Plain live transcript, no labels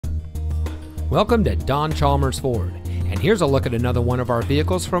Welcome to Don Chalmers Ford, and here's a look at another one of our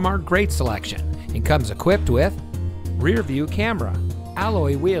vehicles from our great selection. It comes equipped with rear view camera,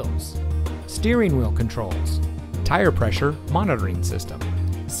 alloy wheels, steering wheel controls, tire pressure monitoring system,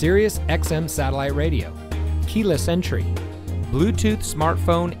 Sirius XM satellite radio, keyless entry, Bluetooth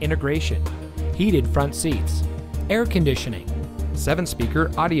smartphone integration, heated front seats, air conditioning,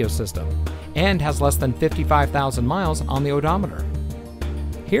 7-speaker audio system, and has less than 55,000 miles on the odometer.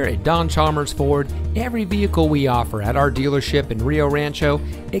 Here at Don Chalmers Ford, every vehicle we offer at our dealership in Rio Rancho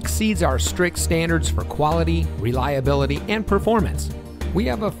exceeds our strict standards for quality, reliability, and performance. We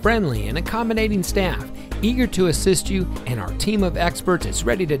have a friendly and accommodating staff eager to assist you, and our team of experts is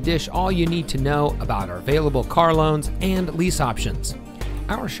ready to dish all you need to know about our available car loans and lease options.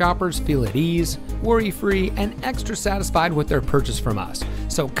 Our shoppers feel at ease, worry-free, and extra satisfied with their purchase from us.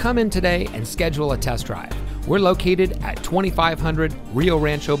 So come in today and schedule a test drive. We're located at 2500 Rio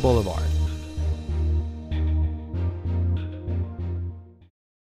Rancho Boulevard.